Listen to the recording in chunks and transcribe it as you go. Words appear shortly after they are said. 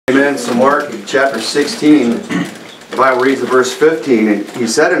Amen. So Mark chapter 16, the Bible reads in verse 15, and he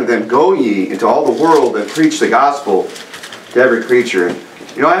said unto them, Go ye into all the world and preach the gospel to every creature. And,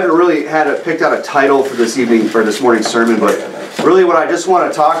 you know, I haven't really picked out a title for this evening, for this morning's sermon, but really what I just want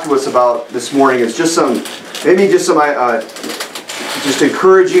to talk to us about this morning is just just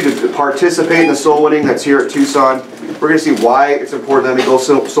encourage you to participate in the soul winning that's here at Tucson. We're going to see why it's important that we go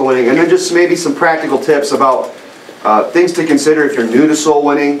soul winning, and then just maybe some practical tips about things to consider if you're new to soul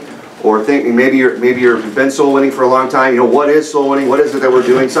winning, or thinking maybe you've been soul winning for a long time. You know, what is soul winning? What is it that we're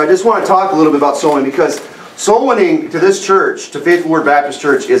doing? So I just want to talk a little bit about soul winning, because soul winning to this church, to Faithful Word Baptist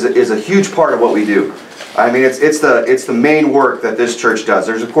Church, is a huge part of what we do. I mean, it's the main work that this church does.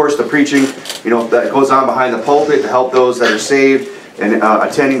 There's of course the preaching, you know, that goes on behind the pulpit to help those that are saved and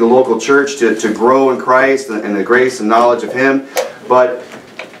attending the local church to grow in Christ and the grace and knowledge of Him. But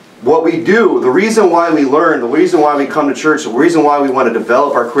what we do, the reason why we learn, the reason why we come to church, the reason why we want to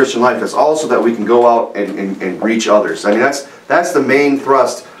develop our Christian life is also that we can go out and reach others. I mean, that's the main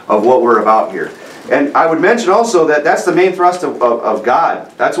thrust of what we're about here. And I would mention also that that's the main thrust of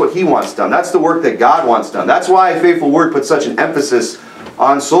God. That's what He wants done. That's the work that God wants done. That's why Faithful Word puts such an emphasis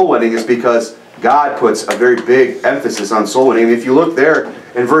on soul winning, is because God puts a very big emphasis on soul winning. If you look there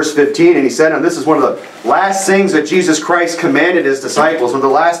in verse 15, and He said, and this is one of the last things that Jesus Christ commanded His disciples, one of the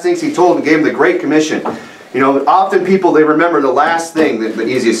last things He told and gave them the Great Commission. You know, often people, they remember the last thing, the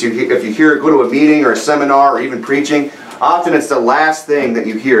easiest. If you go to a meeting or a seminar or even preaching, often it's the last thing that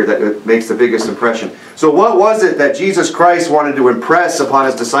you hear that makes the biggest impression. So what was it that Jesus Christ wanted to impress upon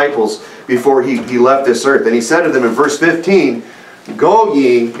His disciples before He left this earth? And He said to them in verse 15, Go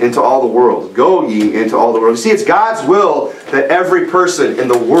ye into all the world. Go ye into all the world. You see, it's God's will that every person in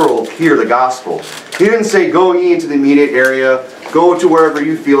the world hear the gospel. He didn't say go ye into the immediate area, go to wherever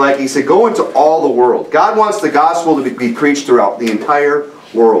you feel like. He said go into all the world. God wants the gospel to be preached throughout the entire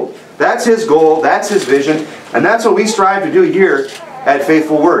world. That's His goal, that's His vision, and that's what we strive to do here at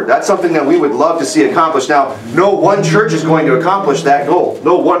Faithful Word. That's something that we would love to see accomplished. Now, no one church is going to accomplish that goal.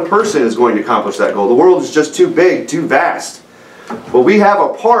 No one person is going to accomplish that goal. The world is just too big, too vast. But we have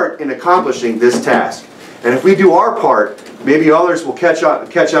a part in accomplishing this task. And if we do our part, maybe others will catch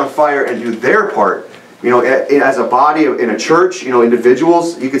on fire and do their part. You know, as a body in a church, you know,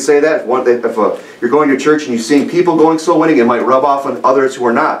 individuals, you could say that. If you're going to church and you're seeing people going soul winning, it might rub off on others who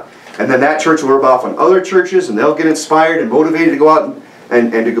are not. And then that church will rub off on other churches, and they'll get inspired and motivated to go out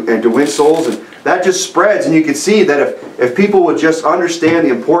and to win souls. And that just spreads. And you can see that if people would just understand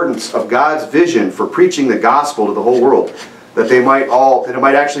the importance of God's vision for preaching the gospel to the whole world, that it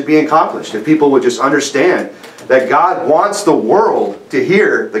might actually be accomplished. If people would just understand that God wants the world to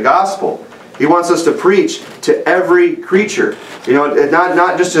hear the gospel. He wants us to preach to every creature. You know,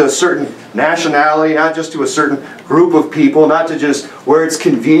 not just to a certain nationality, not just to a certain group of people, not to just where it's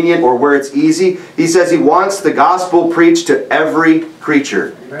convenient or where it's easy. He says He wants the gospel preached to every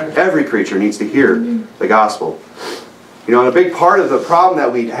creature. Every creature needs to hear the gospel. You know, and a big part of the problem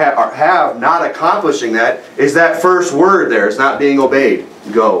that we have not accomplishing that is that first word there is not being obeyed.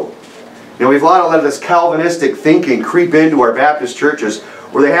 Go. You know, we've allowed a lot of this Calvinistic thinking creep into our Baptist churches,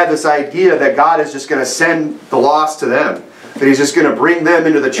 where they have this idea that God is just going to send the lost to them. That He's just going to bring them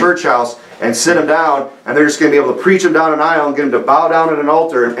into the church house and sit them down, and they're just going to be able to preach them down an aisle and get them to bow down at an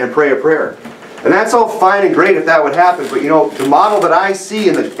altar and pray a prayer. And that's all fine and great if that would happen, but you know, the model that I see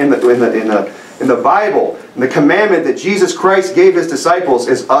in the Bible, and the commandment that Jesus Christ gave His disciples,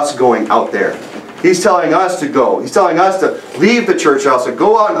 is us going out there. He's telling us to go. He's telling us to leave the church house, to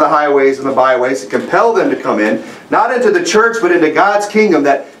go out into the highways and the byways, to compel them to come in, not into the church, but into God's kingdom,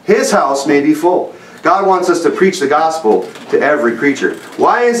 that His house may be full. God wants us to preach the gospel to every creature.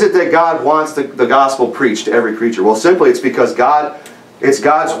 Why is it that God wants the gospel preached to every creature? Well, simply it's because it's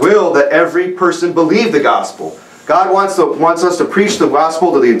God's will that every person believe the gospel. God wants us to preach the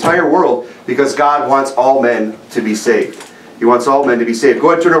gospel to the entire world because God wants all men to be saved. He wants all men to be saved.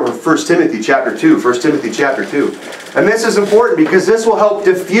 Go ahead and turn over to 1 Timothy chapter 2. 1 Timothy chapter 2. And this is important because this will help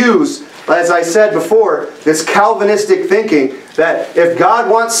diffuse, as I said before, this Calvinistic thinking that if God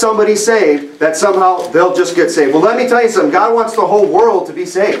wants somebody saved, that somehow they'll just get saved. Well, let me tell you something. God wants the whole world to be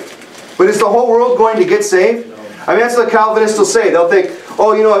saved. But is the whole world going to get saved? I mean, that's what Calvinists will say. They'll think,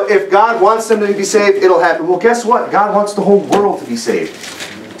 oh, you know, if God wants them to be saved, it'll happen. Well, guess what? God wants the whole world to be saved.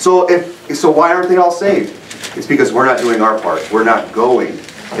 So why aren't they all saved? It's because we're not doing our part. We're not going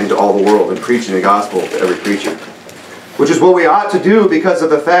into all the world and preaching the gospel to every creature. Which is what we ought to do because of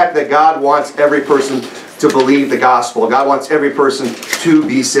the fact that God wants every person to believe the gospel. God wants every person to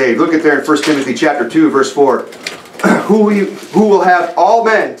be saved. Look at there in 1 Timothy chapter 2, verse 4. Who will have all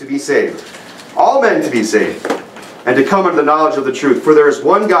men to be saved. All men to be saved. and to come into the knowledge of the truth. For there is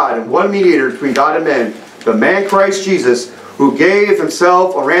one God and one mediator between God and men, the man Christ Jesus, who gave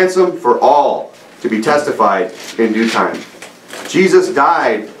himself a ransom for all, to be testified in due time. Jesus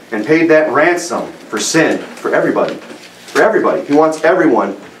died and paid that ransom for sin for everybody. For everybody. He wants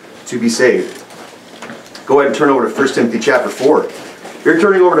everyone to be saved. Go ahead and turn over to 1 Timothy chapter 4. If you're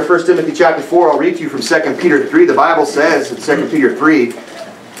turning over to 1 Timothy chapter 4, I'll read to you from 2 Peter 3. The Bible says in 2 Peter 3,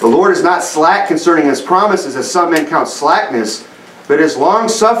 the Lord is not slack concerning his promises, as some men count slackness, but is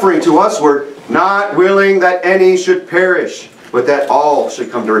long-suffering to usward, not willing that any should perish, but that all should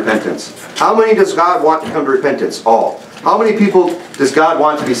come to repentance. How many does God want to come to repentance? All. How many people does God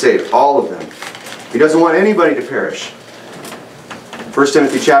want to be saved? All of them. He doesn't want anybody to perish. 1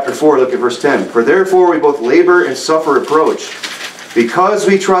 Timothy chapter 4, look at verse 10. For therefore we both labor and suffer reproach, because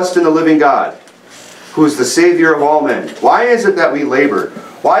we trust in the living God, who is the Savior of all men. Why is it that we labor?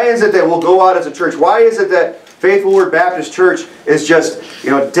 Why is it that we'll go out as a church? Why is it that Faithful Word Baptist Church is just,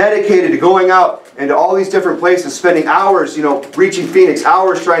 dedicated to going out into all these different places, spending hours, reaching Phoenix,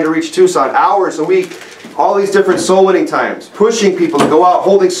 hours trying to reach Tucson, hours a week, all these different soul winning times, pushing people to go out,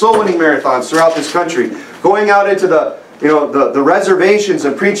 holding soul winning marathons throughout this country, going out into the reservations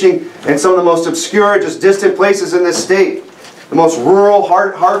and preaching in some of the most obscure, just distant places in this state, the most rural,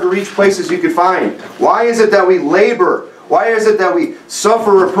 hard to reach places you could find. Why is it that we labor? Why is it that we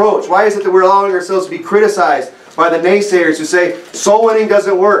suffer reproach? Why is it that we're allowing ourselves to be criticized by the naysayers who say soul winning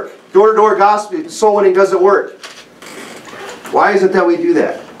doesn't work? Door-to-door gospel, soul winning doesn't work. Why is it that we do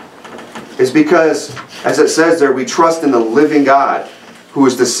that? It's because, as it says there, we trust in the living God, who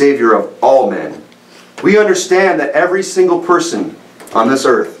is the Savior of all men. We understand that every single person on this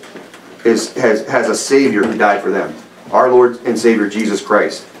earth has a Savior who died for them. Our Lord and Savior, Jesus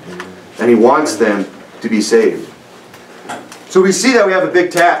Christ. And He wants them to be saved. So we see that we have a big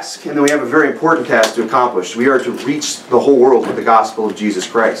task, and then we have a very important task to accomplish. We are to reach the whole world with the gospel of Jesus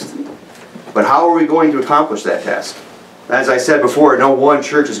Christ. But how are we going to accomplish that task? As I said before, no one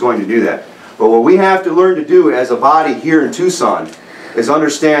church is going to do that. But what we have to learn to do as a body here in Tucson is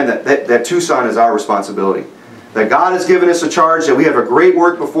understand that Tucson is our responsibility. That God has given us a charge, that we have a great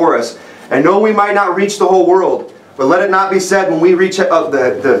work before us. And no, we might not reach the whole world, but let it not be said when we reach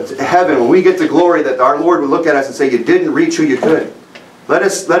the heaven, when we get to glory, that our Lord would look at us and say, you didn't reach who you could. Let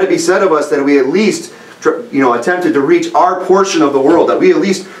it be said of us that we at least attempted to reach our portion of the world, that we at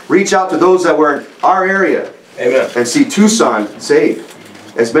least reach out to those that were in our area. Amen. And see Tucson saved,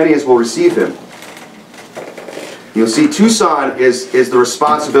 as many as will receive Him. You'll see, Tucson is the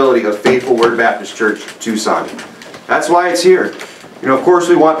responsibility of Faithful Word Baptist Church, Tucson. That's why it's here. Of course,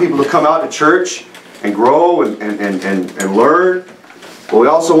 we want people to come out to church and grow and learn. But we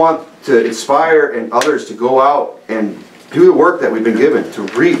also want to inspire and others to go out and do the work that we've been given to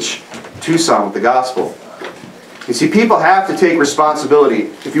reach Tucson with the gospel. You see, people have to take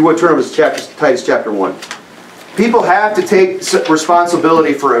responsibility. If you would turn over to Titus chapter 1. People have to take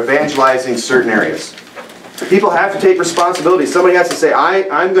responsibility for evangelizing certain areas. People have to take responsibility. Somebody has to say,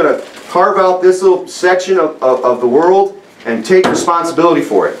 I'm going to carve out this little section of the world and take responsibility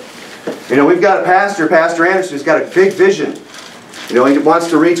for it. We've got a pastor, Pastor Anderson, who's got a big vision. He wants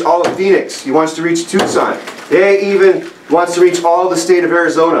to reach all of Phoenix. He wants to reach Tucson. He even wants to reach all of the state of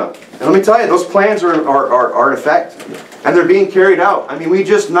Arizona. And let me tell you, those plans are in effect. And they're being carried out. We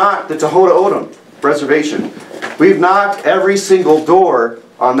just knocked the Tohoto O'odham reservation. We've knocked every single door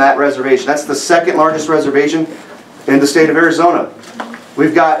on that reservation. That's the second largest reservation in the state of Arizona.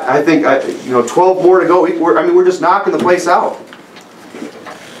 We've got, I think, 12 more to go. We're just knocking the place out.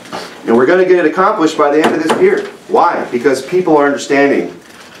 And we're going to get it accomplished by the end of this year. Why? Because people are understanding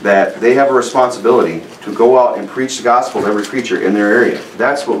that they have a responsibility to go out and preach the gospel to every creature in their area.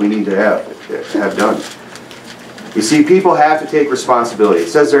 That's what we need to have done. You see, people have to take responsibility. It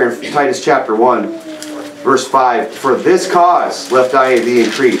says there in Titus chapter 1, verse 5, For this cause left I thee in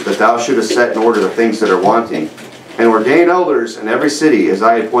Crete, that thou shouldest set in order the things that are wanting, and ordain elders in every city as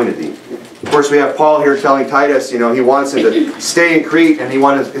I appointed thee. Of course, we have Paul here telling Titus, he wants him to stay in Crete, and he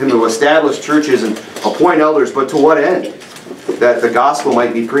wanted him to establish churches and appoint elders, but to what end? That the gospel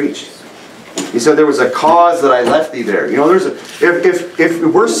might be preached. He said there was a cause that I left thee there.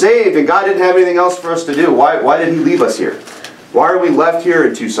 If we're saved and God didn't have anything else for us to do, why did He leave us here? Why are we left here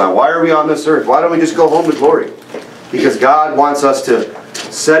in Tucson? Why are we on this earth? Why don't we just go home to glory? Because God wants us to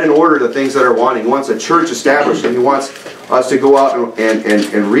set in order the things that are wanting. He wants a church established, and He wants us to go out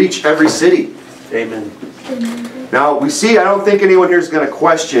and reach every city. Amen. Now, we see, I don't think anyone here is going to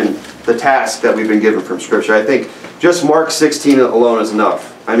question the task that we've been given from Scripture. I think just Mark 16 alone is enough.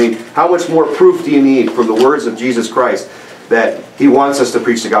 How much more proof do you need from the words of Jesus Christ that He wants us to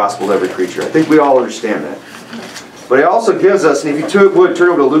preach the gospel to every creature? I think we all understand that. But he also gives us, and if you would turn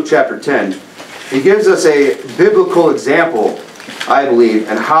over to Luke chapter 10, he gives us a biblical example, I believe,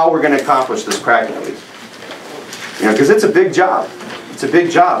 and how we're going to accomplish this practically. You know, because it's a big job. It's a big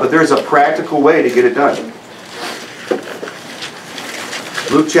job, but there's a practical way to get it done.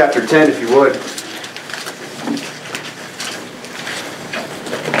 Luke chapter 10, if you would.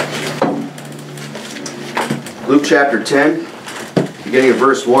 Luke chapter 10, beginning of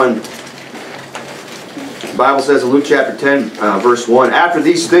verse 1. The Bible says in Luke chapter 10, verse 1, after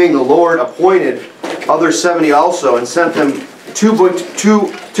these things the Lord appointed other 70 also, and sent them two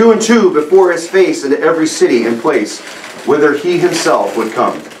and two before his face into every city and place, whither he himself would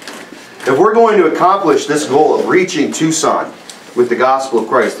come. If we're going to accomplish this goal of reaching Tucson with the gospel of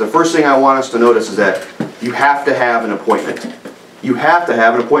Christ, the first thing I want us to notice is that you have to have an appointment. You have to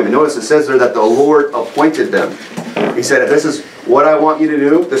have an appointment. Notice it says there that the Lord appointed them. He said, this is what I want you to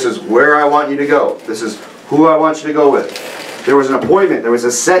do. This is where I want you to go. This is who I want you to go with. There was an appointment. There was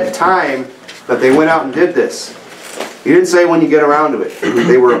a set time that they went out and did this. He didn't say when you get around to it.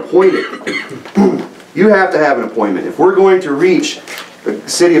 They were appointed. You have to have an appointment. If we're going to reach the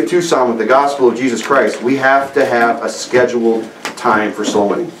city of Tucson with the gospel of Jesus Christ, we have to have a scheduled time for soul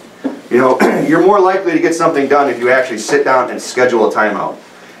winning. You know, you're more likely to get something done if you actually sit down and schedule a time out.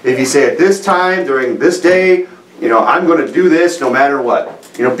 If you say at this time, during this day, you know, I'm going to do this no matter what.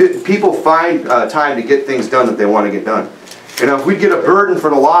 You know, people find time to get things done that they want to get done. You know, if we get a burden for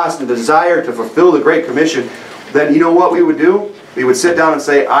the lost and the desire to fulfill the Great Commission, then you know what we would do? We would sit down and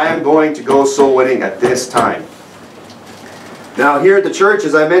say, I am going to go soul winning at this time. Now here at the church,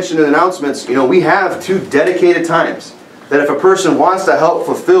 as I mentioned in the announcements, you know, we have 2 dedicated times. That if a person wants to help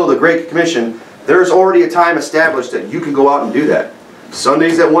fulfill the Great Commission, there's already a time established that you can go out and do that.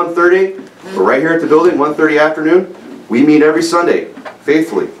 Sundays at 1:30, we're right here at the building, 1:30 afternoon. We meet every Sunday,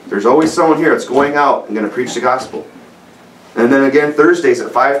 faithfully. There's always someone here that's going out and going to preach the gospel. And then again, Thursdays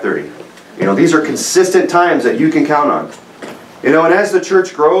at 5:30. You know, these are consistent times that you can count on. You know, and as the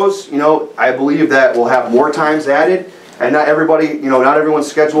church grows, you know, I believe that we'll have more times added. And not everybody, you know, not everyone's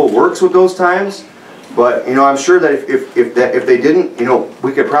schedule works with those times. But, you know, I'm sure that if they didn't, you know,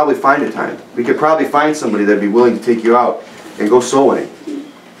 we could probably find a time. We could probably find somebody that'd be willing to take you out and go soul winning.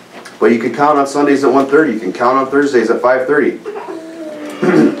 But you can count on Sundays at 1:30. You can count on Thursdays at 5:30.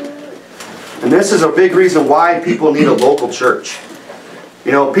 And this is a big reason why people need a local church.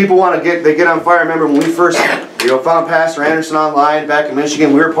 You know, people want to get on fire. Remember when we first, you know, found Pastor Anderson online back in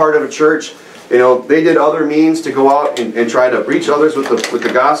Michigan, we were part of a church. You know, they did other means to go out and try to reach others with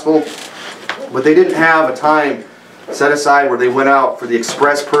the gospel. But they didn't have a time set aside where they went out for the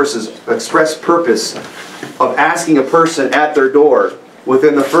express purpose of asking a person at their door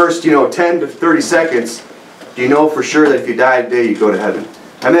within the first, you know, 10 to 30 seconds, do you know for sure that if you die today, you go to heaven?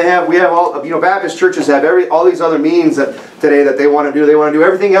 And we have all, you know, Baptist churches have all these other means today that they want to do. They want to do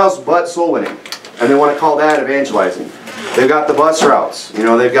everything else but soul winning. And they want to call that evangelizing. They've got the bus routes. You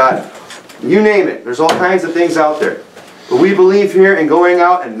know, they've got, you name it. There's all kinds of things out there. But we believe here in going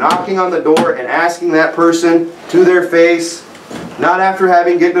out and knocking on the door and asking that person to their face, not after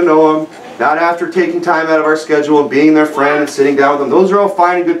having gotten to know them, not after taking time out of our schedule and being their friend and sitting down with them. Those are all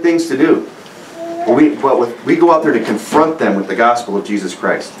fine and good things to do. But we go out there to confront them with the gospel of Jesus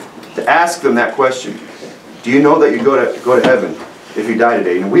Christ. To ask them that question. Do you know that you go to heaven if you die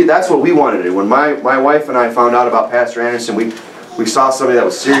today? And that's what we wanted to do. When my wife and I found out about Pastor Anderson, we saw somebody that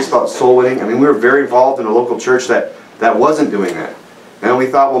was serious about soul winning. I mean, we were very involved in a local church that wasn't doing that. And we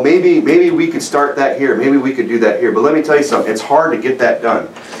thought, well, maybe we could start that here. Maybe we could do that here. But let me tell you something. It's hard to get that done.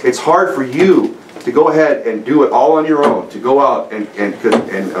 It's hard for you to go ahead and do it all on your own. To go out and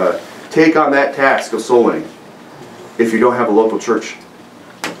take on that task of soul winning if you don't have a local church.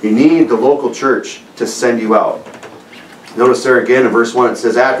 You need the local church to send you out. Notice there again in verse 1 it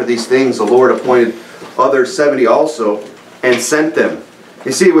says, after these things the Lord appointed other 70 also and sent them.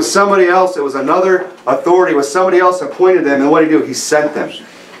 You see, it was somebody else, it was another authority, it was somebody else appointed them, and what did he do? He sent them.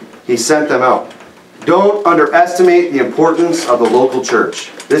 He sent them out. Don't underestimate the importance of the local church.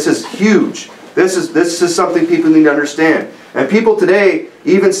 This is huge. This is something people need to understand. And people today,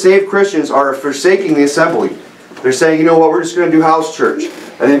 even saved Christians, are forsaking the assembly. They're saying, you know what, we're just going to do house church.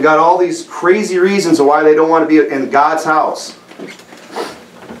 And they've got all these crazy reasons of why they don't want to be in God's house.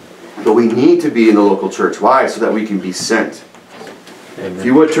 But we need to be in the local church. Why? So that we can be sent. Amen. If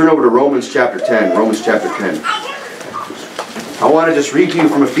you would turn over to Romans chapter 10. Romans chapter 10. I want to just read to you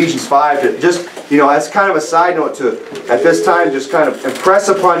from Ephesians 5. To just, you know, as kind of a side note to, at this time, just kind of impress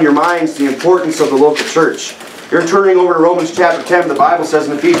upon your minds the importance of the local church. You're turning over to Romans chapter 10. The Bible says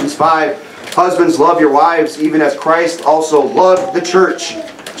in Ephesians 5, husbands, love your wives, even as Christ also loved the church.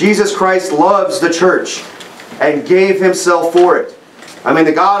 Jesus Christ loves the church. and gave himself for it. I mean,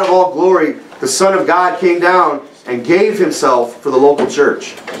 the God of all glory, the Son of God, came down and gave himself for the local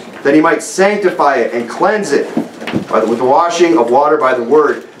church, that he might sanctify it and cleanse it with the washing of water by the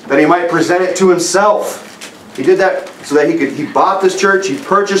word, that he might present it to himself. He did that so that he bought this church, he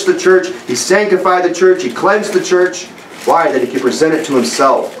purchased the church, he sanctified the church, he cleansed the church. Why? That he could present it to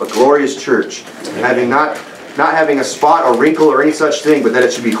himself, a glorious church, having not having a spot or wrinkle or any such thing, but that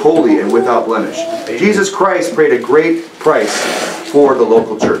it should be holy and without blemish. Jesus Christ paid a great price for the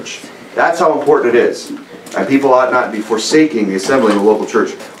local church. That's how important it is. And people ought not be forsaking the assembly of the local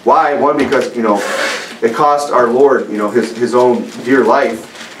church. Why? One, because, it cost our Lord, his own dear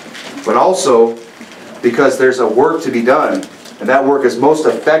life. But also, because there's a work to be done. And that work is most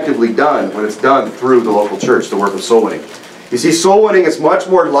effectively done when it's done through the local church, the work of soul winning. You see, soul winning is much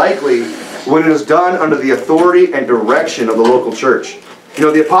more likely when it is done under the authority and direction of the local church.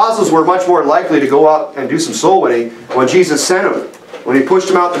 The apostles were much more likely to go out and do some soul winning when Jesus sent them. When he pushed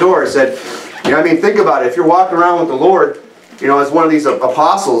them out the door and said, think about it. If you're walking around with the Lord, as one of these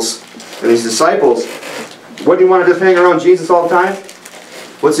apostles and these disciples, what do you want to just hang around Jesus all the time?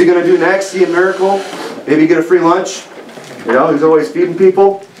 What's he going to do next? See a miracle? Maybe get a free lunch? He's always feeding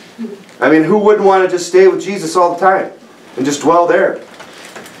people. Who wouldn't want to just stay with Jesus all the time and just dwell there?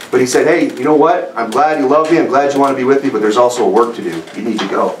 But he said, hey, you know what? I'm glad you love me. I'm glad you want to be with me, but there's also work to do. You need to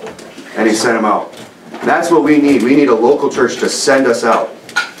go. And he sent him out. And that's what we need. We need a local church to send us out.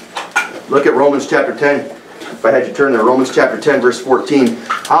 Look at Romans chapter 10. If I had you turn there, Romans chapter 10, verse 14.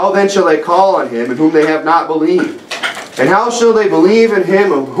 How then shall they call on him in whom they have not believed? And how shall they believe in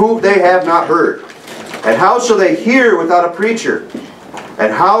him of whom they have not heard? And how shall they hear without a preacher?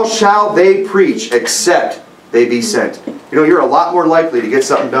 And how shall they preach except they be sent? You're a lot more likely to get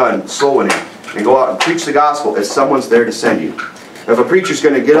something done, soul winning, and go out and preach the gospel if someone's there to send you. If a preacher's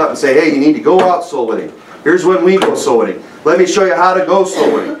going to get up and say, hey, you need to go out soul winning. Here's when we go soul winning. Let me show you how to go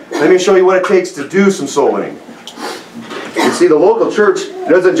soul winning. Let me show you what it takes to do some soul winning. You see, the local church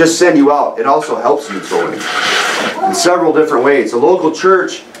doesn't just send you out. It also helps you in soul winning in several different ways. The local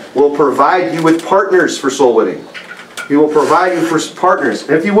church will provide you with partners for soul winning. He will provide you for partners.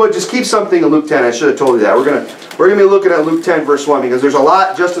 And if you would, just keep something in Luke 10. I should have told you that. We're going to be looking at Luke 10, verse 1, because there's a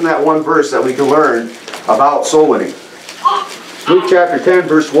lot just in that one verse that we can learn about soul winning. Luke chapter 10,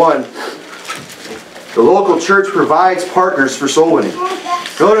 verse 1. The local church provides partners for soul winning.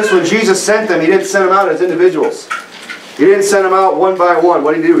 Notice when Jesus sent them, he didn't send them out as individuals. He didn't send them out one by one.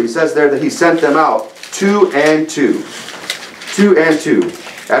 What did he do? He says there that he sent them out 2 and 2. 2 and 2.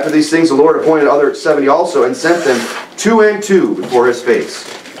 After these things, the Lord appointed other 70 also and sent them 2 and 2 before his face.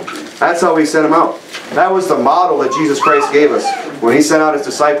 That's how he sent them out. That was the model that Jesus Christ gave us when he sent out his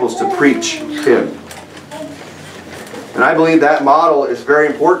disciples to preach him. And I believe that model is very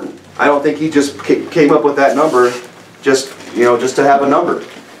important. I don't think he just came up with that number just to have a number.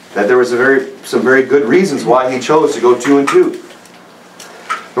 That there was some very good reasons why he chose to go 2 and 2.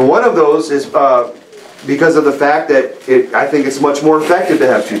 And one of those is because of the fact that I think it's much more effective to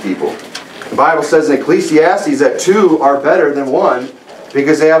have 2 people. The Bible says in Ecclesiastes that 2 are better than 1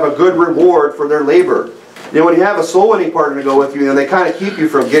 because they have a good reward for their labor. When you have a soul winning partner to go with you, they kind of keep you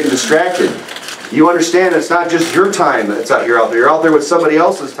from getting distracted. You understand it's not just your time that's you're out there. You're out there with somebody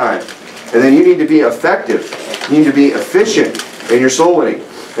else's time. And then you need to be effective. You need to be efficient in your soul winning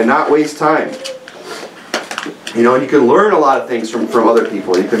and not waste time. You can learn a lot of things from other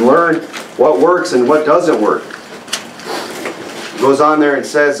people. You can learn what works and what doesn't work. It goes on there and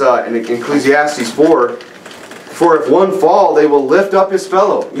says in Ecclesiastes 4, for if one fall, they will lift up his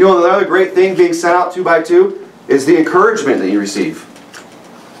fellow. Another great thing being sent out 2 by 2 is the encouragement that you receive.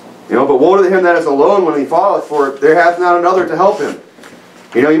 But woe to him that is alone when he falleth, for there hath not another to help him.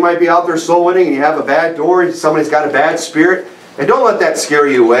 You might be out there soul winning and you have a bad door, somebody's got a bad spirit, and don't let that scare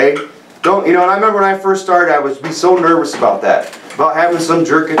you away. And I remember when I first started, I would be so nervous about that, about having some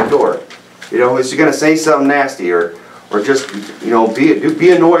jerk at the door. Is he going to say something nasty or just,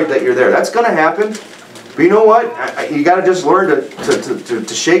 be annoyed that you're there. That's going to happen. But you know what? You got to just learn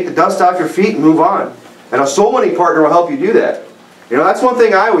to shake the dust off your feet and move on. And a soul winning partner will help you do that. That's one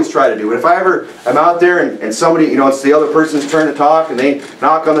thing I always try to do. And if I ever am out there and somebody, it's the other person's turn to talk and they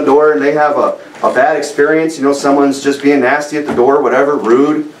knock on the door and they have a bad experience, someone's just being nasty at the door, whatever,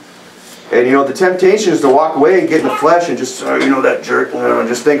 rude. And the temptation is to walk away and get in the flesh and just, that jerk,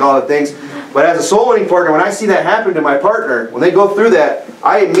 just think all the things. But as a soul winning partner, when I see that happen to my partner, when they go through that,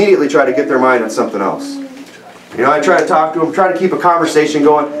 I immediately try to get their mind on something else. I try to talk to them, try to keep a conversation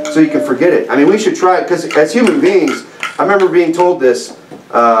going so you can forget it. We should try, because as human beings, I remember being told this,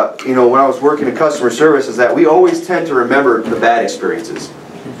 when I was working in customer service, is that we always tend to remember the bad experiences.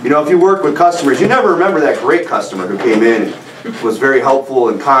 You know, if you work with customers, you never remember that great customer who came in and was very helpful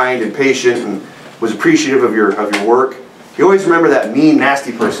and kind and patient and was appreciative of your work. You always remember that mean,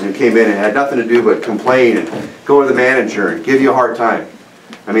 nasty person who came in and had nothing to do but complain and go to the manager and give you a hard time.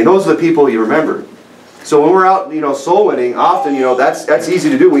 I mean, those are the people you remember. So when we're out, you know, soul winning, often, you know, that's easy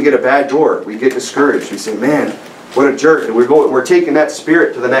to do. We get a bad door. We get discouraged. We say, man, what a jerk. And we're taking that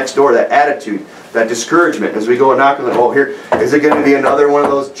spirit to the next door, that attitude, that discouragement, as we go and knock on the door. Oh, here, is it going to be another one of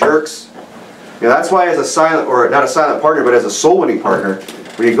those jerks? You know, that's why as a silent, or not a silent partner, but as a soul winning partner,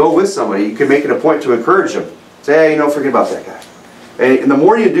 when you go with somebody, you can make it a point to encourage them. Say, hey, you know, forget about that guy. And the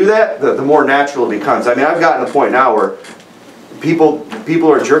more you do that, the more natural it becomes. I mean, I've gotten to the point now where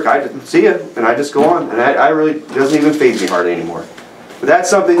people are a jerk. I just see it, and I just go on, and I really, it doesn't even faze me hardly anymore. But that's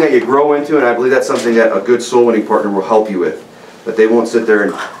something that you grow into, and I believe that's something that a good soul winning partner will help you with. That they won't sit there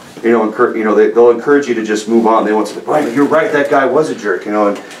and, you know, they'll encourage you to just move on. They won't say, boy, you're right, that guy was a jerk, you know,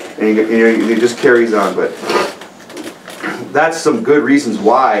 and it just carries on. But that's some good reasons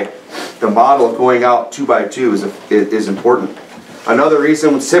why the model of going out 2 by 2 is important. Another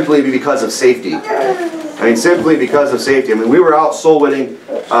reason would simply be because of safety. I mean, simply because of safety. I mean, we were out soul winning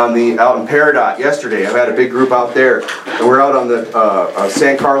out in Peridot yesterday. I've had a big group out there, and we're out on the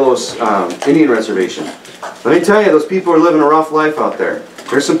San Carlos Indian Reservation. Let me tell you, those people are living a rough life out there.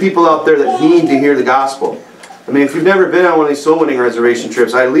 There's some people out there that need to hear the gospel. I mean, if you've never been on one of these soul winning reservation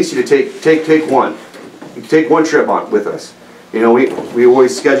trips, I'd at least you to take one. You can take one trip on with us. You know, we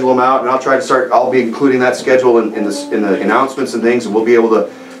always schedule them out, and I'll be including that schedule in the announcements and things, and we'll be able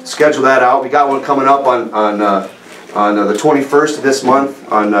to schedule that out. We got one coming up on the 21st of this month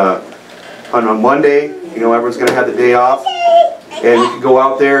on a Monday. You know, everyone's going to have the day off, and we can go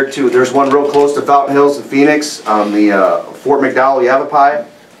out there to. There's one real close to Fountain Hills in Phoenix, the Fort McDowell Yavapai.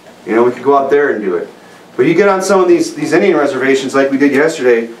 You know, we could go out there and do it. But you get on some of these Indian reservations like we did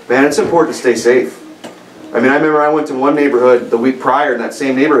yesterday, man, it's important to stay safe. I mean, I remember I went to one neighborhood the week prior in that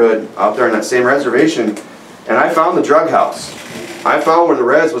same neighborhood out there in that same reservation, and I found the drug house. I found where the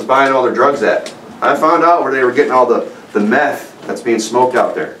res was buying all their drugs at. I found out where they were getting all the meth that's being smoked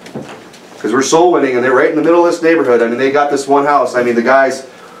out there. Because we're soul winning, and they're right in the middle of this neighborhood. I mean, they got this one house. I mean, the guy's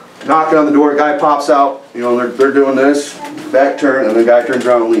knocking on the door, guy pops out, you know, they're doing this, back turn, and the guy turns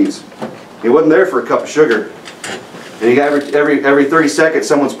around and leaves. He wasn't there for a cup of sugar. And you got every 30 seconds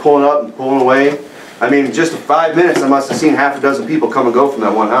someone's pulling up and pulling away. I mean, in just 5 minutes I must have seen half a dozen people come and go from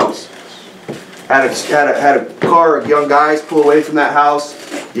that one house. Had a car of young guys pull away from that house,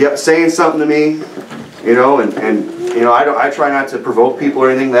 yep, saying something to me, you know, and you know, I try not to provoke people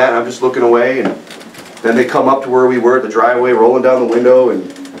or anything like that. I'm just looking away, and then they come up to where we were at the driveway, rolling down the window, and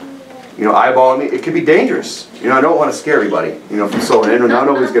you know, eyeballing me. It could be dangerous. You know, I don't want to scare anybody. You know, if so, and not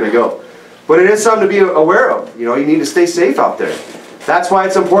nobody's going to go. But it is something to be aware of. You know, you need to stay safe out there. That's why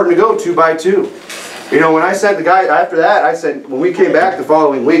it's important to go 2 by 2. You know, when I sent the guy, after that, I said, when we came back the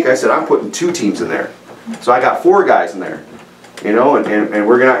following week, I said, I'm putting 2 teams in there. So I got 4 guys in there. You know, and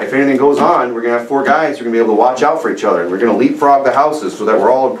we're going to, if anything goes on, we're going to have 4 guys who are going to be able to watch out for each other. And we're going to leapfrog the houses so that we're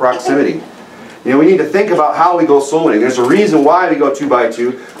all in proximity. You know, we need to think about how we go soul winning. There's a reason why we go 2 by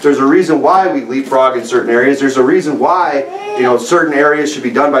 2. There's a reason why we leapfrog in certain areas. There's a reason why, you know, certain areas should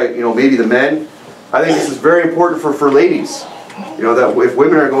be done by, you know, maybe the men. I think this is very important for ladies. You know, that if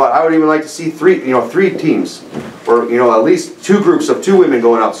women are going out, I would even like to see 3 teams, or you know, at least 2 groups of 2 women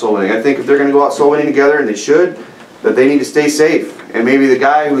going out soul winning. I think if they're going to go out soul winning together, and they should, that they need to stay safe. And maybe the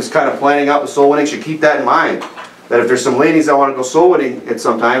guy who's kind of planning out the soul winning should keep that in mind. That if there's some ladies that want to go soul winning at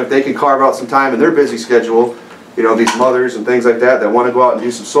some time, if they can carve out some time in their busy schedule, you know, these mothers and things like that want to go out and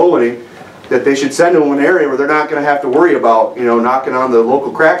do some soul winning, that they should send them to an area where they're not going to have to worry about, you know, knocking on the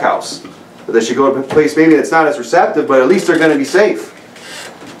local crack house. They should go to a place maybe that's not as receptive, but at least they're going to be safe.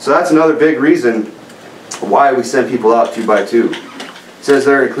 So that's another big reason why we send people out 2 by 2. It says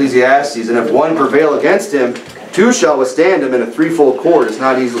there in Ecclesiastes, and if one prevail against him, 2 shall withstand him, and a 3-fold cord is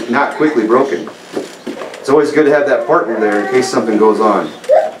not quickly broken. It's always good to have that partner there in case something goes on.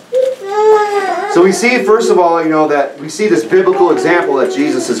 So we see, first of all, you know, that we see this biblical example that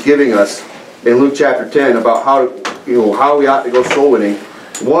Jesus is giving us in Luke chapter 10 about how we ought to go soul winning.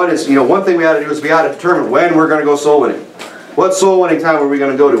 One is, you know, one thing we ought to do is we ought to determine when we're going to go soul winning. What soul winning time are we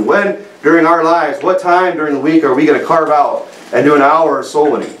going to go to? When, during our lives, what time during the week are we going to carve out and do an hour of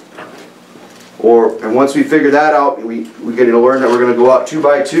soul winning? And once we figure that out, we get to learn that we're going to go out 2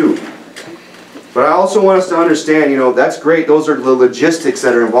 by 2. But I also want us to understand, you know, that's great. Those are the logistics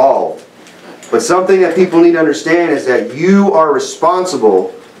that are involved. But something that people need to understand is that you are responsible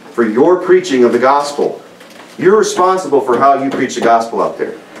for your preaching of the gospel. You're responsible for how you preach the gospel out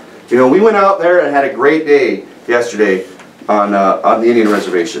there. You know, we went out there and had a great day yesterday. on the Indian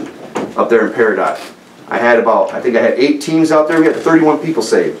reservation up there in Peridot. I think I had 8 teams out there. We had 31 people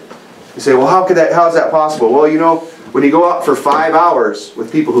saved. You say, well, how is that possible? Well, you know, when you go out for 5 hours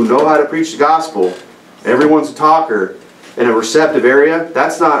with people who know how to preach the gospel, everyone's a talker in a receptive area,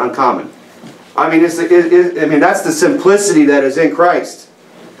 that's not uncommon. I mean, that's the simplicity that is in Christ.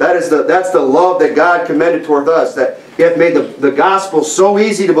 That's the love that God commended toward us, that He hath made the gospel so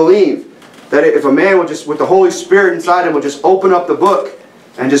easy to believe that if a man would just, with the Holy Spirit inside him, would just open up the book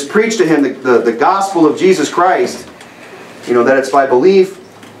and just preach to him the gospel of Jesus Christ, you know, that it's by belief,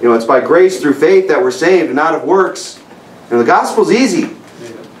 you know, it's by grace through faith that we're saved and not of works. You know, the gospel's easy.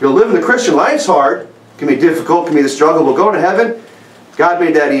 You know, living the Christian life's hard. It can be difficult, can be the struggle, but going to heaven, God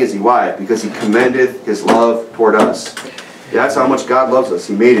made that easy. Why? Because He commended His love toward us. That's how much God loves us.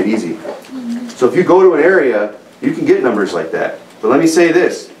 He made it easy. So if you go to an area, you can get numbers like that. But let me say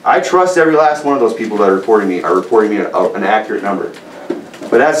this. I trust every last one of those people that are reporting me an accurate number.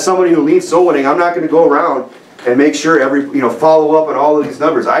 But as somebody who leads soul winning, I'm not going to go around and make sure follow up on all of these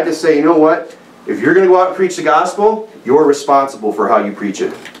numbers. I just say, you know what? If you're going to go out and preach the gospel, you're responsible for how you preach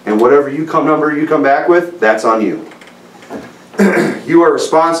it. And whatever number you come back with, that's on you. You are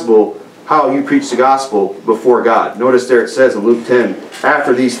responsible how you preach the gospel before God. Notice there it says in Luke 10,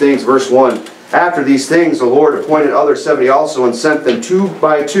 after these things, verse 1, after these things the Lord appointed other 70 also and sent them 2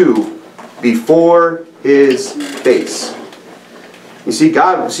 by 2 before His face. You see,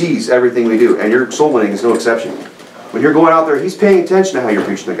 God sees everything we do, and your soul winning is no exception. When you're going out there, He's paying attention to how you're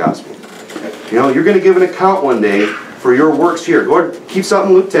preaching the gospel. You know, you're going to give an account one day for your works here. Go ahead, keep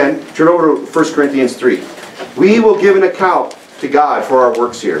something in Luke 10. Turn over to 1 Corinthians 3. We will give an account to God for our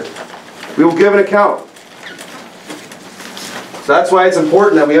works here. We will give an account. So that's why it's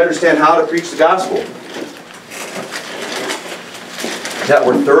important that we understand how to preach the gospel. That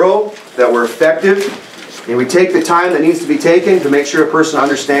we're thorough, that we're effective, and we take the time that needs to be taken to make sure a person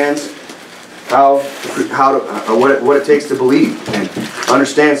understands what it takes to believe and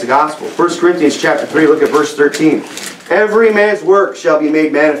understands the gospel. 1 Corinthians chapter 3, look at verse 13. Every man's work shall be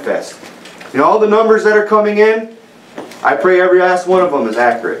made manifest. You know, all the numbers that are coming in, I pray every last one of them is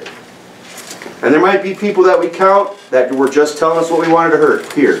accurate. And there might be people that we count that were just telling us what we wanted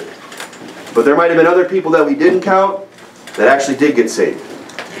to hear. But there might have been other people that we didn't count that actually did get saved.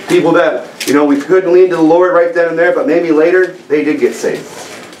 People that, you know, we couldn't lean to the Lord right then and there, but maybe later they did get saved.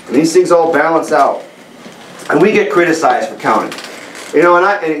 And these things all balance out. And we get criticized for counting. You know,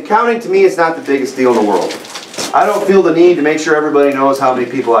 and counting to me is not the biggest deal in the world. I don't feel the need to make sure everybody knows how many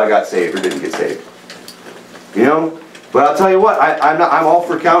people I got saved or didn't get saved. You know? But I'll tell you what, I'm all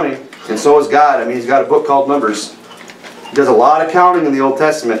for counting. And so is God. I mean, He's got a book called Numbers. He does a lot of counting in the Old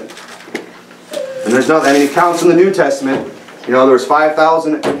Testament. And there's nothing, I mean, He counts in the New Testament. You know, there was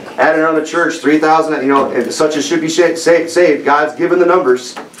 5,000 added on the church, 3,000, you know, and such as should be saved. God's given the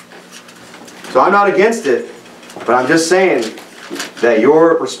numbers. So I'm not against it, but I'm just saying that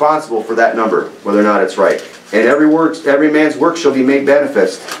you're responsible for that number, whether or not it's right. And every man's work shall be made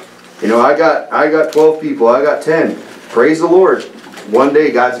manifest. You know, I got 12 people, I got 10. Praise the Lord. One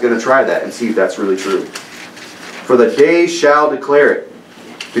day God's going to try that and see if that's really true. For the day shall declare it,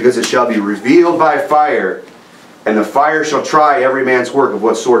 because it shall be revealed by fire, and the fire shall try every man's work of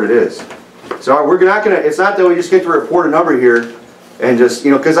what sort it is. So we're not going to, it's not that we just get to report a number here and just,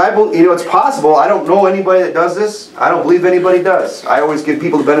 you know, because it's possible. I don't know anybody that does this. I don't believe anybody does. I always give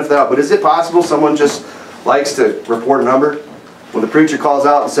people the benefit of the doubt. But is it possible someone just likes to report a number? When the preacher calls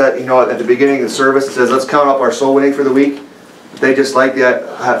out and said, you know, at the beginning of the service, it says, let's count up our soul winning for the week. They just like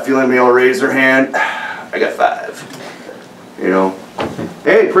that feeling, being able to raise their hand. I got 5. You know.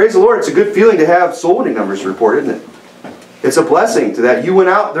 Hey, praise the Lord. It's a good feeling to have soul winning numbers to report, isn't it? It's a blessing to that you went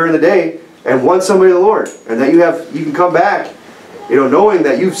out during the day and won somebody to the Lord. And that you can come back, you know, knowing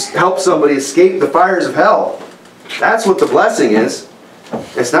that you've helped somebody escape the fires of hell. That's what the blessing is.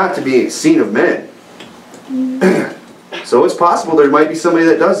 It's not to be seen of men. So it's possible there might be somebody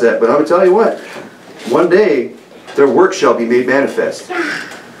that does that. But I'm going to tell you what. One day, their work shall be made manifest.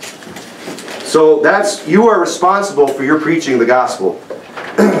 So you are responsible for your preaching the gospel.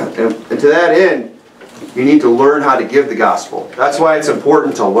 And to that end, you need to learn how to give the gospel. That's why it's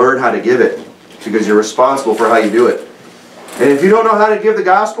important to learn how to give it. Because you're responsible for how you do it. And if you don't know how to give the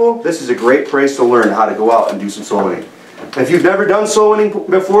gospel, this is a great place to learn how to go out and do some soul winning. And if you've never done soul winning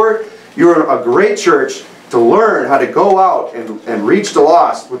before, you're in a great church to learn how to go out and reach the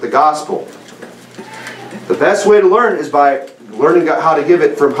lost with the gospel. The best way to learn is by learning how to give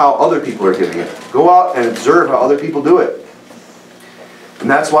it from how other people are giving it. Go out and observe how other people do it. And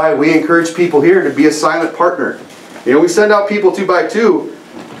that's why we encourage people here to be a silent partner. You know, we send out people 2 by 2,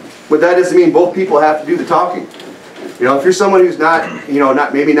 but that doesn't mean both people have to do the talking. You know, if you're someone who's not, you know,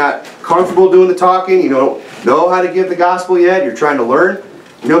 maybe not comfortable doing the talking, you don't know how to give the gospel yet, you're trying to learn,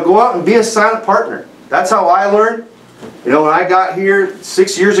 you know, go out and be a silent partner. That's how I learned. You know, when I got here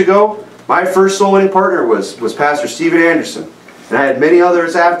 6 years ago, my first soul winning partner was Pastor Steven Anderson. And I had many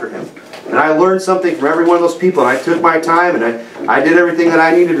others after him. And I learned something from every one of those people. And I took my time and I did everything that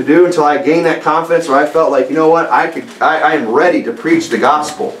I needed to do until I gained that confidence where I felt like, you know what, I am ready to preach the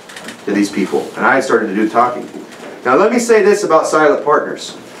gospel to these people. And I started to do talking. Now let me say this about silent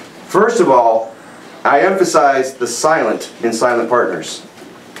partners. First of all, I emphasize the silent in silent partners.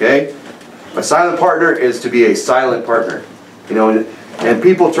 Okay? A silent partner is to be a silent partner. You know, and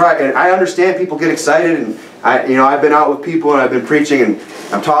people try, and I understand people get excited, and I've been out with people and I've been preaching and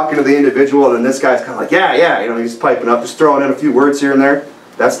I'm talking to the individual, and then this guy's kind of like, yeah, you know, he's piping up, just throwing in a few words here and there.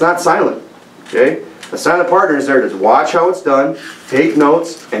 That's not silent. Okay? A silent partner is there to watch how it's done, take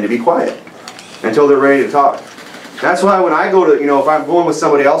notes, and to be quiet until they're ready to talk. That's why when I go to, you know, if I'm going with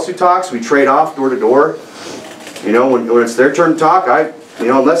somebody else who talks, we trade off door to door. You know, when it's their turn to talk, you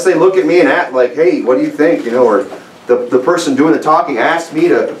know, unless they look at me and act like, hey, what do you think? You know, or the person doing the talking asks me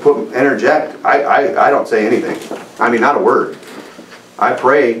to interject. I don't say anything. I mean, not a word. I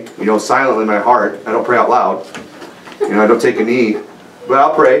pray, you know, silently in my heart. I don't pray out loud. You know, I don't take a knee, but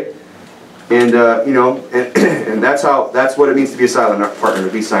I'll pray. And you know, and that's what it means to be a silent partner,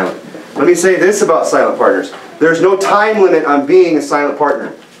 to be silent. Let me say this about silent partners. There's no time limit on being a silent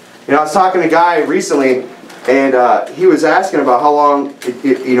partner. You know, I was talking to a guy recently, and he was asking about how long,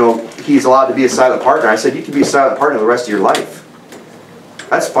 you know, he's allowed to be a silent partner. I said, you can be a silent partner the rest of your life.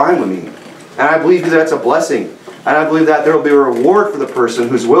 That's fine with me. And I believe that's a blessing. And I believe that there will be a reward for the person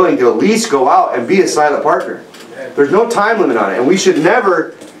who's willing to at least go out and be a silent partner. There's no time limit on it. And we should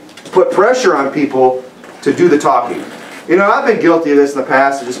never put pressure on people to do the talking. You know, I've been guilty of this in the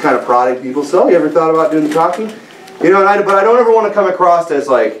past, of just kind of prodding people. So, you ever thought about doing the talking? You know, but I don't ever want to come across as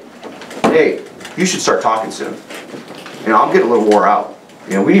like, hey, you should start talking soon. You know, I'm getting a little wore out.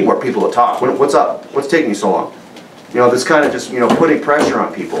 You know, we need more people to talk. What's up? What's taking you so long? You know, this kind of just, you know, putting pressure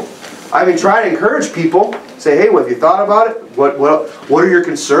on people. I've been trying to encourage people, say, hey, well, have you thought about it? What are your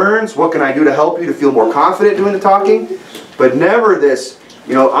concerns? What can I do to help you to feel more confident doing the talking? But never this,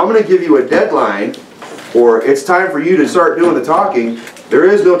 you know, I'm going to give you a deadline, or it's time for you to start doing the talking. There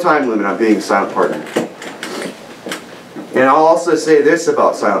is no time limit on being a silent partner. And I'll also say this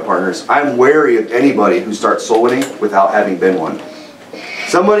about silent partners. I'm wary of anybody who starts soul winning without having been one.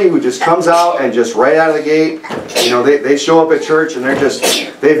 Somebody who just comes out and just right out of the gate, you know, they show up at church and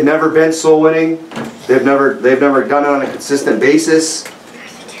they've never been soul winning. They've never done it on a consistent basis.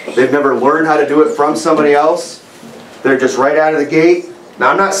 They've never learned how to do it from somebody else. They're just right out of the gate. Now,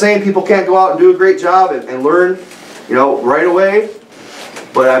 I'm not saying people can't go out and do a great job and learn, you know, right away.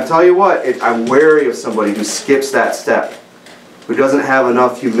 But I'll tell you what, I'm wary of somebody who skips that step, who doesn't have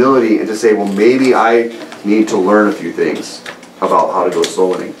enough humility and to say, well, maybe I need to learn a few things about how to go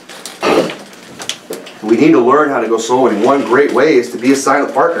soul winning. We need to learn how to go soul winning. One great way is to be a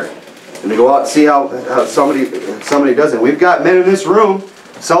silent partner and to go out and see how somebody does it. We've got men in this room,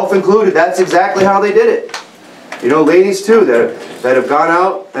 self-included, that's exactly how they did it. You know, ladies too, that have gone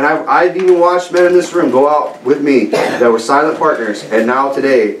out, and I've even watched men in this room go out with me that were silent partners, and now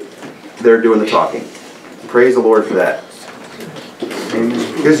today they're doing the talking. Praise the Lord for that.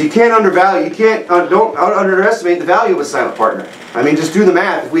 Because you can't don't underestimate the value of a silent partner. I mean, just do the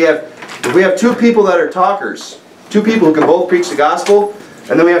math. If we have two people that are talkers, two people who can both preach the gospel,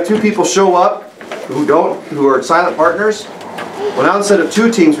 and then we have two people show up who are silent partners, well, now instead of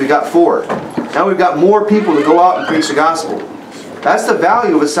 2 teams, we got 4. Now we've got more people to go out and preach the gospel. That's the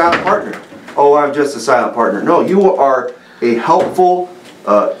value of a silent partner. Oh, I'm just a silent partner. No, you are a helpful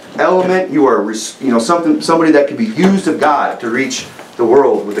element. You are, you know, somebody that can be used of God to reach the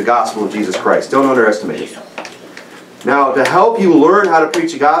world with the gospel of Jesus Christ. Don't underestimate it. Now, to help you learn how to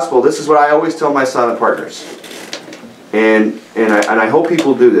preach the gospel, this is what I always tell my silent partners. And I hope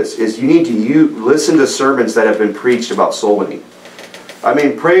people do this, is you need to listen to sermons that have been preached about soul winning. I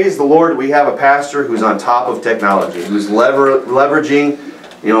mean, praise the Lord, we have a pastor who's on top of technology, who's leveraging,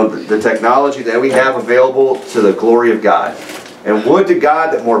 you know, the technology that we have available to the glory of God. And would to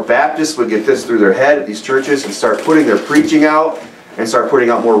God that more Baptists would get this through their head at these churches and start putting their preaching out and start putting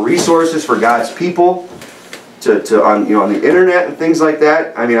out more resources for God's people on the internet and things like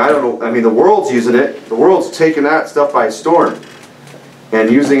that. I mean, I don't know. I mean, the world's using it. The world's taking that stuff by storm and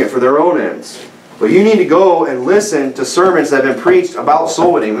using it for their own ends. But you need to go and listen to sermons that have been preached about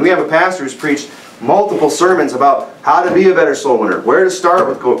soul winning. We have a pastor who's preached multiple sermons about how to be a better soul winner, where to start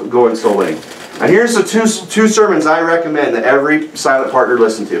with going soul winning. And here's the two sermons I recommend that every silent partner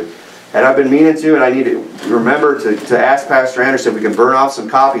listen to. And I've been meaning to, and I need to remember to ask Pastor Anderson if we can burn off some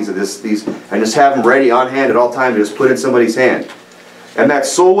copies of these, and just have them ready on hand at all times to just put in somebody's hand. And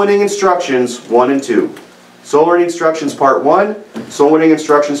that's Soul Winning Instructions 1 and 2. Soul Winning Instructions Part 1, Soul Winning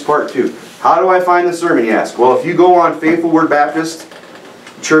Instructions Part 2. How do I find the sermon, you ask? Well, if you go on Faithful Word Baptist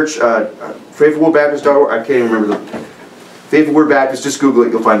Church, faithfulwordbaptist.org, I can't even remember the... Faithful Word Baptist, just Google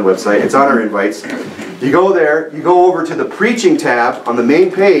it, you'll find the website. It's on our invites. You go there, you go over to the Preaching tab on the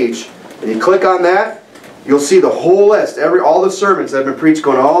main page, and you click on that, you'll see the whole list, all the sermons that have been preached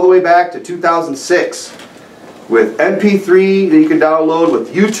going all the way back to 2006. With MP3 that you can download,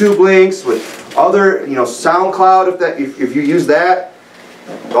 with YouTube links, with other, SoundCloud if you use that.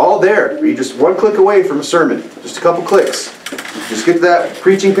 All there. You're just one click away from a sermon. Just a couple clicks. Just get to that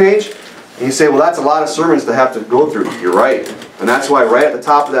preaching page, and you say, well, that's a lot of sermons to have to go through. You're right. And that's why right at the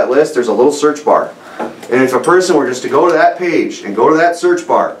top of that list, there's a little search bar. And if a person were just to go to that page and go to that search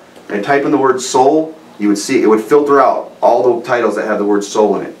bar and type in the word soul, you would see it would filter out all the titles that have the word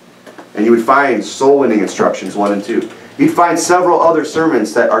soul in it. And you would find Soul Winning Instructions 1 and 2. You'd find several other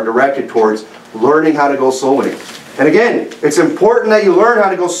sermons that are directed towards learning how to go soul winning. And again, it's important that you learn how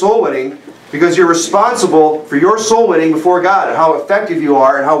to go soul winning because you're responsible for your soul winning before God and how effective you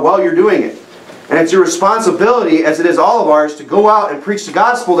are and how well you're doing it. And it's your responsibility, as it is all of ours, to go out and preach the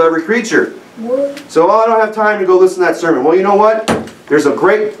gospel to every creature. So, I don't have time to go listen to that sermon. Well, you know what? There's a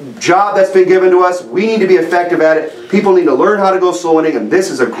great job that's been given to us. We need to be effective at it. People need to learn how to go soul winning, and this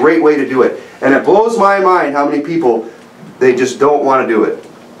is a great way to do it. And it blows my mind how many people, they just don't want to do it.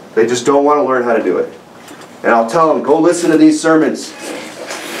 They just don't want to learn how to do it. And I'll tell them, go listen to these sermons.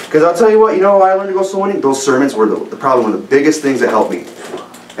 Because I'll tell you what, how I learned to go soul winning? Those sermons were probably one of the biggest things that helped me.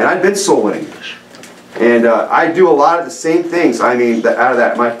 And I've been soul winning. And I do a lot of the same things. I mean, out of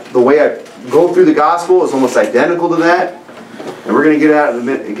that, the way I go through the gospel is almost identical to that. And we're going to get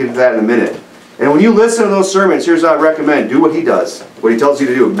to that in a minute. And when you listen to those sermons, here's what I recommend. Do what he does. What he tells you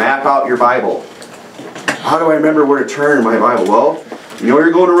to do. Map out your Bible. How do I remember where to turn in my Bible? Well,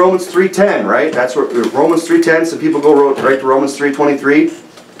 you're going to Romans 3:10, right? That's where Romans 3:10. Some people go right to Romans 3:23.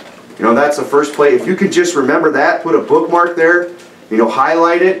 That's the first place. If you could just remember that, put a bookmark there.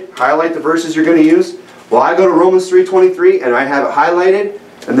 Highlight it. Highlight the verses you're going to use. Well, I go to Romans 3:23, and I have it highlighted.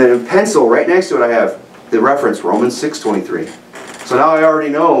 And then in pencil, right next to it, I have the reference, Romans 6:23. So now I already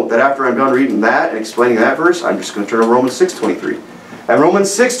know that after I'm done reading that and explaining that verse, I'm just going to turn to Romans 6:23. And Romans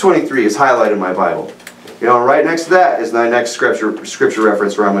 6:23 is highlighted in my Bible. Right next to that is my next scripture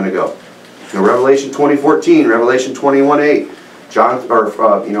reference where I'm going to go. Revelation 20:14, Revelation 21:8,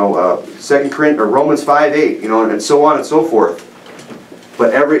 Romans 5:8, and so on and so forth.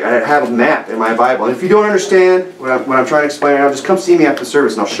 But I have a map in my Bible. And if you don't understand what I'm trying to explain right now, just come see me after the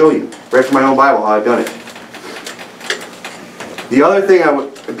service and I'll show you, right from my own Bible, how I've done it. The other thing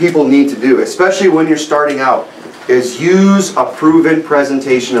people need to do, especially when you're starting out, is use a proven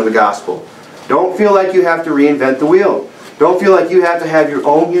presentation of the gospel. Don't feel like you have to reinvent the wheel. Don't feel like you have to have your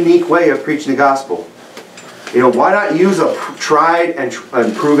own unique way of preaching the gospel. Why not use a tried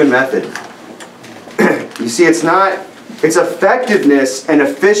and proven method? You see, it's effectiveness and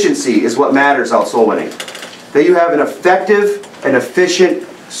efficiency is what matters out soul winning. That you have an effective and efficient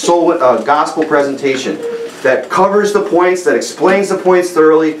gospel presentation that covers the points, that explains the points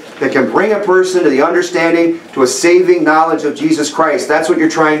thoroughly, that can bring a person to the understanding, to a saving knowledge of Jesus Christ. That's what you're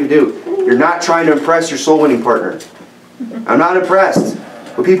trying to do. You're not trying to impress your soul winning partner. I'm not impressed.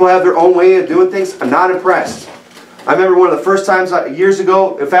 When people have their own way of doing things, I'm not impressed. I remember one of the first times, years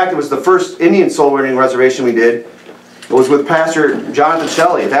ago, in fact it was the first Indian soul winning reservation we did. It was with Pastor Jonathan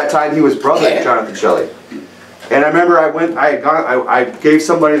Shelley. At that time he was brother to Jonathan Shelley. And I remember I gave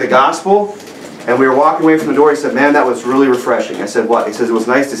somebody the gospel, and we were walking away from the door. He said, man, that was really refreshing. I said, what? He says, it was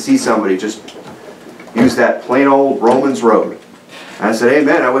nice to see somebody just use that plain old Romans road. And I said,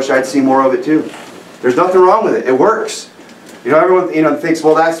 amen, I wish I'd see more of it too. There's nothing wrong with it. It works. Everyone thinks,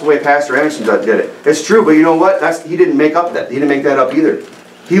 well, that's the way Pastor Anderson did it. It's true, but you know what? He didn't make up that. He didn't make that up either.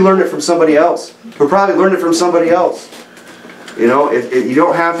 He learned it from somebody else. Who probably learned it from somebody else. You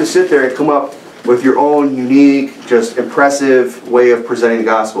don't have to sit there and come up with your own unique, just impressive way of presenting the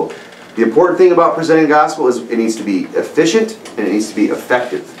gospel. The important thing about presenting the gospel is it needs to be efficient and it needs to be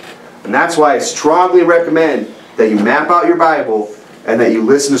effective. And that's why I strongly recommend that you map out your Bible and that you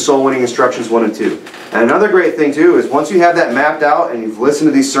listen to Soul Winning Instructions 1 and 2. And another great thing too is once you have that mapped out and you've listened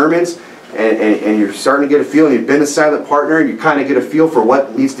to these sermons and you're starting to get a feel, and you've been a silent partner and you kind of get a feel for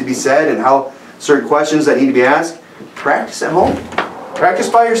what needs to be said and how certain questions that need to be asked, practice at home. Practice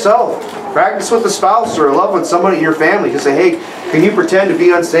by yourself. Practice with a spouse or a loved one, somebody in your family. Just say, hey, can you pretend to be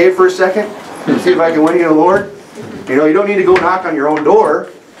unsaved for a second? See if I can win you to the Lord? You don't need to go knock on your own door.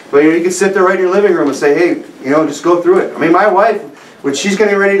 But you can sit there right in your living room and say, hey, just go through it. I mean, my wife, when she's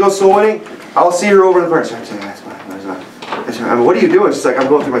getting ready to go soul winning, I'll see her over in the corner. I mean, what are you doing? She's like, I'm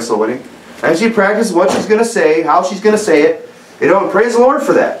going through my soul winning. And she practices what she's going to say, how she's going to say it. Praise the Lord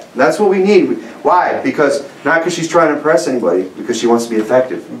for that. That's what we need. Why? Not because she's trying to impress anybody, because she wants to be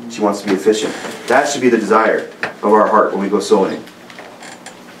effective. She wants to be efficient. That should be the desire of our heart when we go soul winning.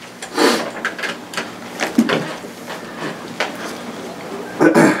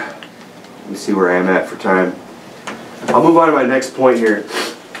 Let me see where I am at for time. I'll move on to my next point here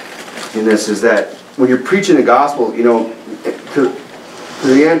in this, is that when you're preaching the gospel, to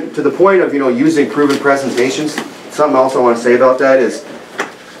the point of using proven presentations, something else I want to say about that is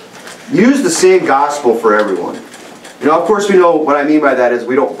use the same gospel for everyone. Of course we know what I mean by that is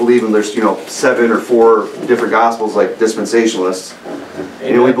we don't believe in there's 7 or 4 different gospels like dispensationalists.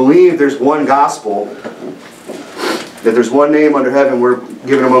 We believe there's one gospel, that there's one name under heaven we're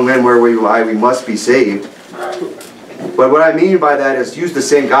given among men where we must be saved. But what I mean by that is use the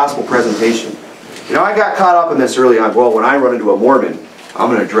same gospel presentation. I got caught up in this early on. Well, when I run into a Mormon, I'm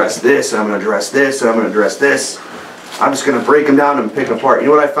going to address this, and I'm going to address this, and I'm going to address this. I'm just going to break them down and pick them apart. You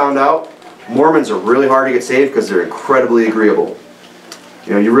know what I found out? Mormons are really hard to get saved because they're incredibly agreeable.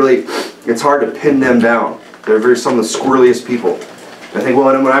 It's hard to pin them down. They're some of the squirreliest people. I think,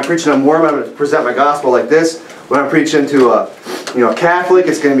 well, when I'm preaching on Mormon, I'm going to present my gospel like this. When I'm preaching to a Catholic,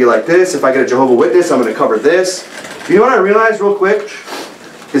 it's going to be like this. If I get a Jehovah's Witness, I'm going to cover this. You know what I realized real quick?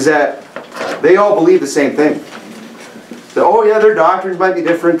 Is that they all believe the same thing. Oh yeah, their doctrines might be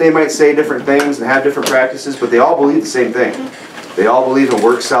different. They might say different things and have different practices, but they all believe the same thing. They all believe in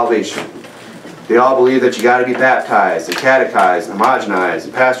work salvation. They all believe that you got to be baptized and catechized and homogenized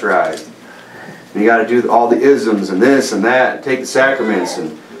and pasteurized. And you got to do all the isms and this and that, and take the sacraments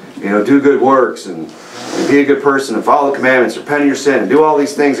and do good works and be a good person and follow the commandments, repent of your sin, and do all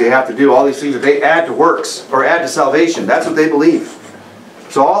these things they have to do, all these things that they add to works or add to salvation. That's what they believe.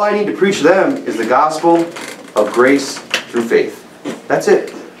 So all I need to preach to them is the gospel of grace through faith. That's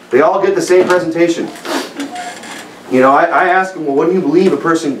it. They all get the same presentation. I ask them, well, what do you believe a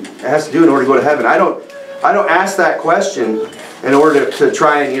person has to do in order to go to heaven? I don't ask that question in order to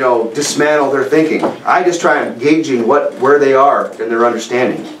try and dismantle their thinking. I just try and gauging where they are in their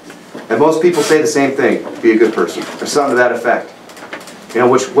understanding. And most people say the same thing: be a good person, or something to that effect.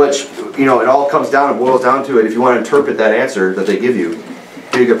 Which it all comes down and boils down to it. If you want to interpret that answer that they give you,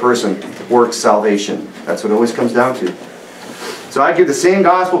 be a good person, works salvation. That's what it always comes down to. So I give the same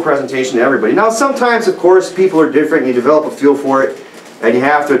gospel presentation to everybody. Now sometimes, of course, people are different. You develop a feel for it, and you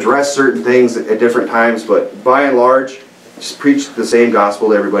have to address certain things at different times. But by and large, just preach the same gospel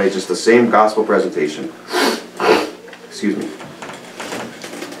to everybody, just the same gospel presentation. Excuse me.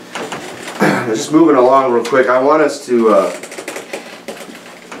 Just moving along real quick, I want us to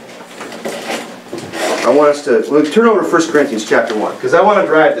we'll turn over to 1 Corinthians chapter 1, because I want to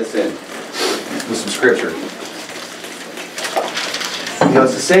drive this in with some scripture.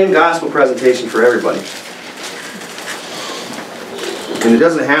 It's the same gospel presentation for everybody. And it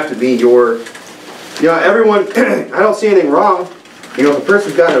doesn't have to be your, everyone, I don't see anything wrong. If a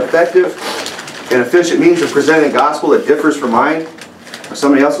person's got an effective and efficient means of presenting the gospel that differs from mine, or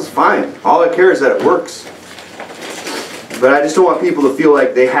somebody else's, fine. All I care is that it works. But I just don't want people to feel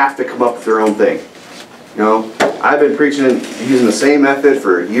like they have to come up with their own thing. I've been preaching and using the same method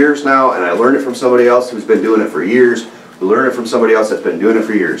for years now, and I learned it from somebody else who's been doing it for years, who learned it from somebody else that's been doing it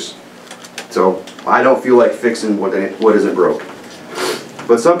for years. So I don't feel like fixing what isn't broke.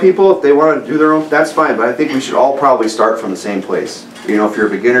 But some people, if they want to do their own, that's fine. But I think we should all probably start from the same place. If you're a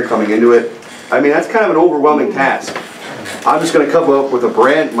beginner coming into it, that's kind of an overwhelming task. I'm just going to come up with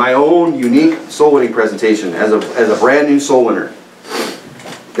my own unique soul winning presentation as a brand new soul winner.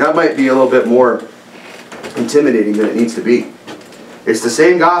 That might be a little bit more intimidating than it needs to be. It's the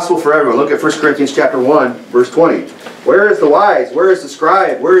same gospel for everyone. Look at 1 Corinthians chapter 1, verse 20. Where is the wise? Where is the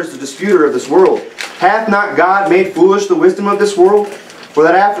scribe? Where is the disputer of this world? Hath not God made foolish the wisdom of this world? For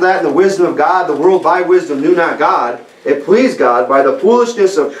that after that, in the wisdom of God, the world by wisdom knew not God. It pleased God by the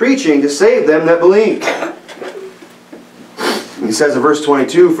foolishness of preaching to save them that believe. He says in verse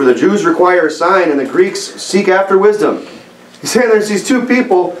 22, for the Jews require a sign and the Greeks seek after wisdom. He's saying there's these two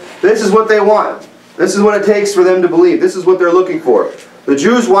people, this is what they want. This is what it takes for them to believe. This is what they're looking for. The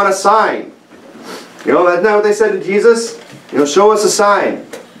Jews want a sign. That's not what they said to Jesus. Show us a sign.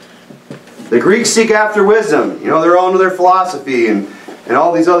 The Greeks seek after wisdom. They're all into their philosophy and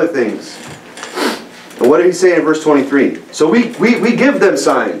all these other things. And what did he say in verse 23? So we give them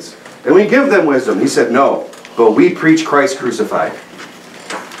signs and we give them wisdom. He said, no, but we preach Christ crucified.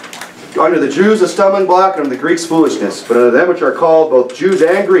 unto the Jews a stumbling block, and unto the Greeks foolishness. But unto them which are called, both Jews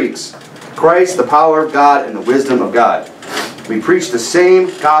and Greeks, Christ, the power of God and the wisdom of God. We preach the same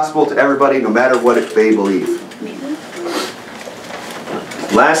gospel to everybody, no matter what they believe.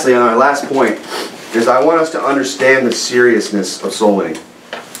 Lastly, on our last point, is I want us to understand the seriousness of soul winning.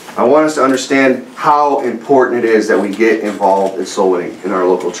 I want us to understand how important it is that we get involved in soul winning in our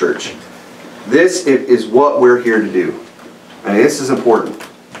local church. This is what we're here to do. And this is important.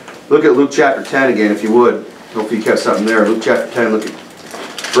 Look at Luke chapter 10 again, if you would. Hopefully you kept something there. Luke chapter 10, look at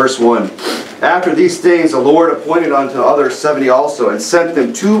verse 1. After these things the Lord appointed unto others 70 also, and sent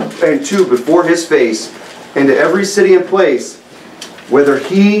them 2 and 2 before his face into every city and place whither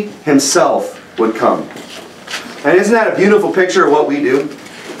he himself would come. And isn't that a beautiful picture of what we do?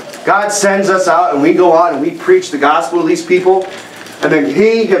 God sends us out and we go out and we preach the gospel to these people, and then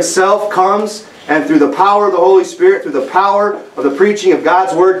he himself comes, and through the power of the Holy Spirit, through the power of the preaching of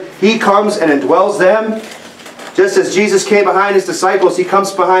God's word, he comes and indwells them. Just as Jesus came behind his disciples, he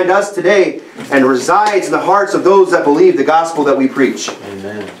comes behind us today and resides in the hearts of those that believe the gospel that we preach.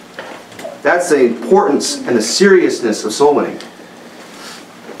 Amen. That's the importance and the seriousness of soul winning.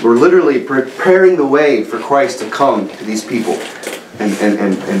 We're literally preparing the way for Christ to come to these people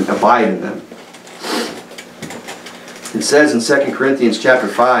and abide in them. It says in 2 Corinthians chapter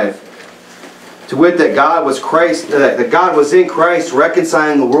 5, to wit, that God was in Christ,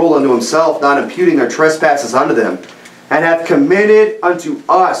 reconciling the world unto himself, not imputing their trespasses unto them, and hath committed unto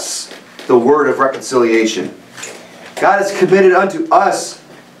us the word of reconciliation. God has committed unto us,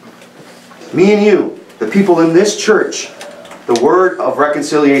 me and you, the people in this church, the word of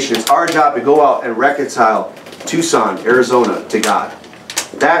reconciliation. It's our job to go out and reconcile Tucson, Arizona to God.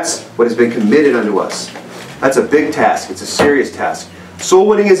 That's what has been committed unto us. That's a big task. It's a serious task. Soul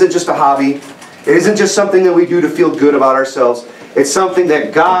winning isn't just a hobby. It isn't just something that we do to feel good about ourselves. It's something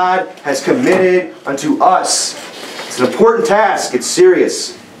that God has committed unto us. It's an important task. It's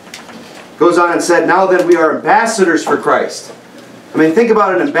serious. Goes on and said, now then we are ambassadors for Christ. I mean, think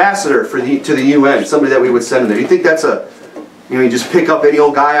about an ambassador to the UN, somebody that we would send there. You think that's you just pick up any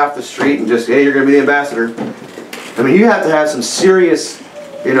old guy off the street and just, hey, you're going to be the ambassador. I mean, you have to have some serious,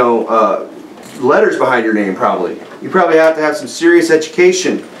 letters behind your name, probably. You probably have to have some serious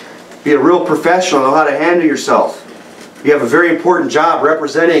education. Be a real professional, know how to handle yourself. You have a very important job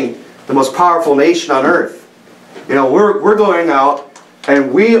representing the most powerful nation on earth. We're going out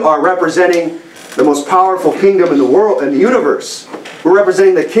and we are representing the most powerful kingdom in the world, in the universe. We're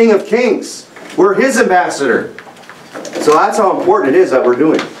representing the King of Kings. We're his ambassador. So that's how important it is that we're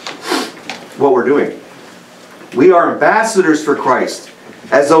doing what we're doing. We are ambassadors for Christ,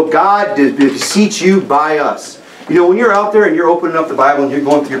 as though God did beseech you by us. When you're out there and you're opening up the Bible and you're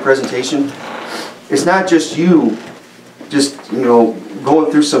going through your presentation, it's not just you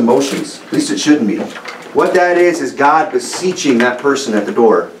going through some motions. At least it shouldn't be. What that is God beseeching that person at the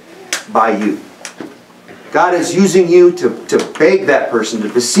door by you. God is using you to beg that person, to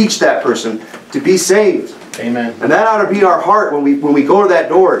beseech that person to be saved. Amen. And that ought to be our heart when we go to that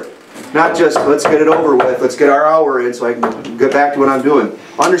door. Not just, let's get it over with, let's get our hour in so I can get back to what I'm doing.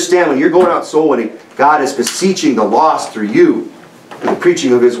 Understand, when you're going out soul winning, God is beseeching the lost through you, through the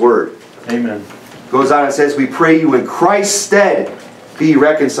preaching of his word. Amen. Goes on and says, we pray you in Christ's stead be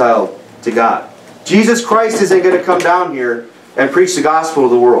reconciled to God. Jesus Christ isn't going to come down here and preach the gospel to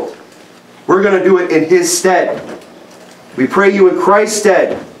the world. We're going to do it in his stead. We pray you in Christ's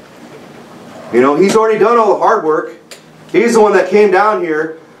stead. He's already done all the hard work. He's the one that came down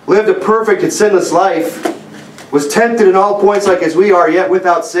here, lived a perfect and sinless life, was tempted in all points like as we are, yet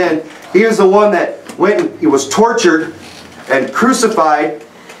without sin. He is the one that went and he was tortured and crucified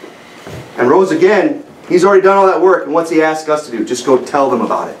and rose again. He's already done all that work. And what's he asked us to do? Just go tell them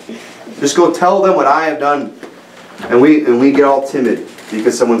about it. Just go tell them what I have done. And we get all timid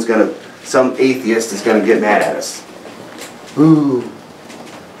because some atheist is going to get mad at us. Ooh.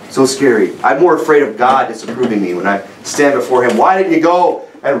 So scary. I'm more afraid of God disapproving me when I stand before him. Why didn't you go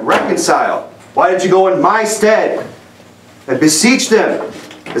and reconcile? Why didn't you go in my stead and beseech them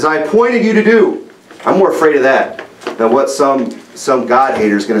as I appointed you to do? I'm more afraid of that than what some God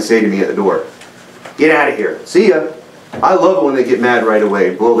hater is going to say to me at the door. Get out of here. See ya. I love it when they get mad right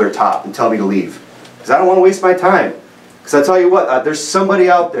away, blow their top, and tell me to leave. Because I don't want to waste my time. Because I tell you what, there's somebody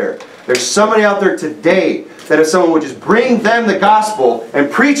out there. There's somebody out there today that if someone would just bring them the gospel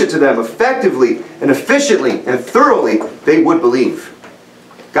and preach it to them effectively and efficiently and thoroughly, they would believe.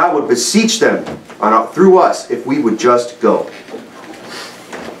 God would beseech them through us if we would just go.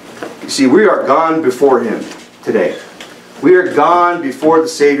 You see, we are gone before him today. We are gone before the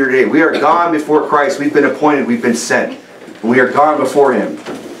Savior today. We are gone before Christ. We've been appointed. We've been sent. And we are gone before him.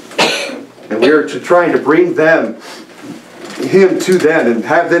 And we are trying to bring Him to them and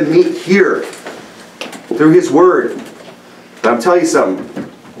have them meet here through His Word. But I'm telling you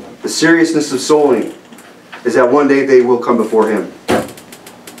something. The seriousness of soul winning is that one day they will come before Him.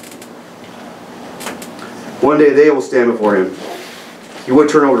 One day they will stand before Him. You would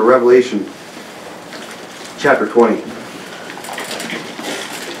turn over to Revelation chapter 20.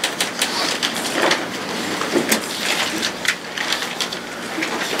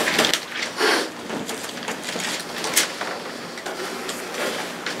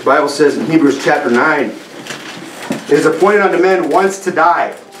 The Bible says in Hebrews chapter 9, it is appointed unto men once to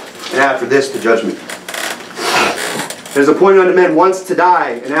die, and after this the judgment. It is appointed unto men once to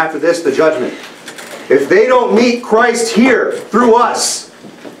die, and after this the judgment. If they don't meet Christ here through us,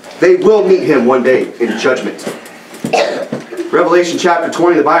 they will meet Him one day in judgment. Revelation chapter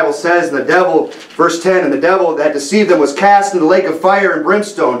 20, the Bible says, and the devil, verse 10, and the devil that deceived them was cast into the lake of fire and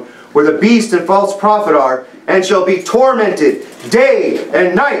brimstone, where the beast and false prophet are, and shall be tormented day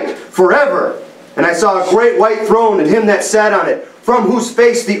and night forever. And I saw a great white throne, and Him that sat on it, from whose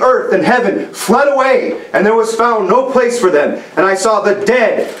face the earth and heaven fled away, and there was found no place for them. And I saw the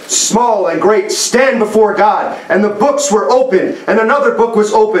dead, small and great, stand before God, and the books were opened, and another book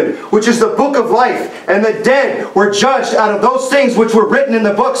was opened, which is the book of life. And the dead were judged out of those things which were written in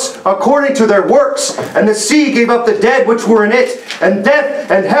the books according to their works. And the sea gave up the dead which were in it, and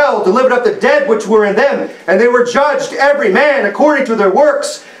death and hell delivered up the dead which were in them. And they were judged every man according to their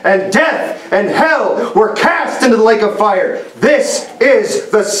works. And death and hell were cast into the lake of fire. This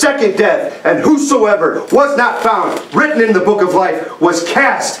is the second death. And whosoever was not found written in the book of life was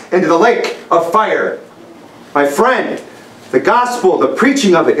cast into the lake of fire. My friend, the gospel, the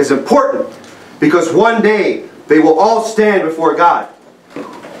preaching of it is important, because one day they will all stand before God.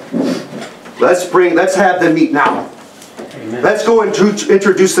 Let's have them meet now. Amen. Let's go and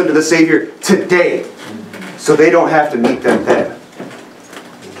introduce them to the Savior today, so they don't have to meet them then.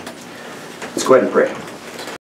 Let's go ahead and pray.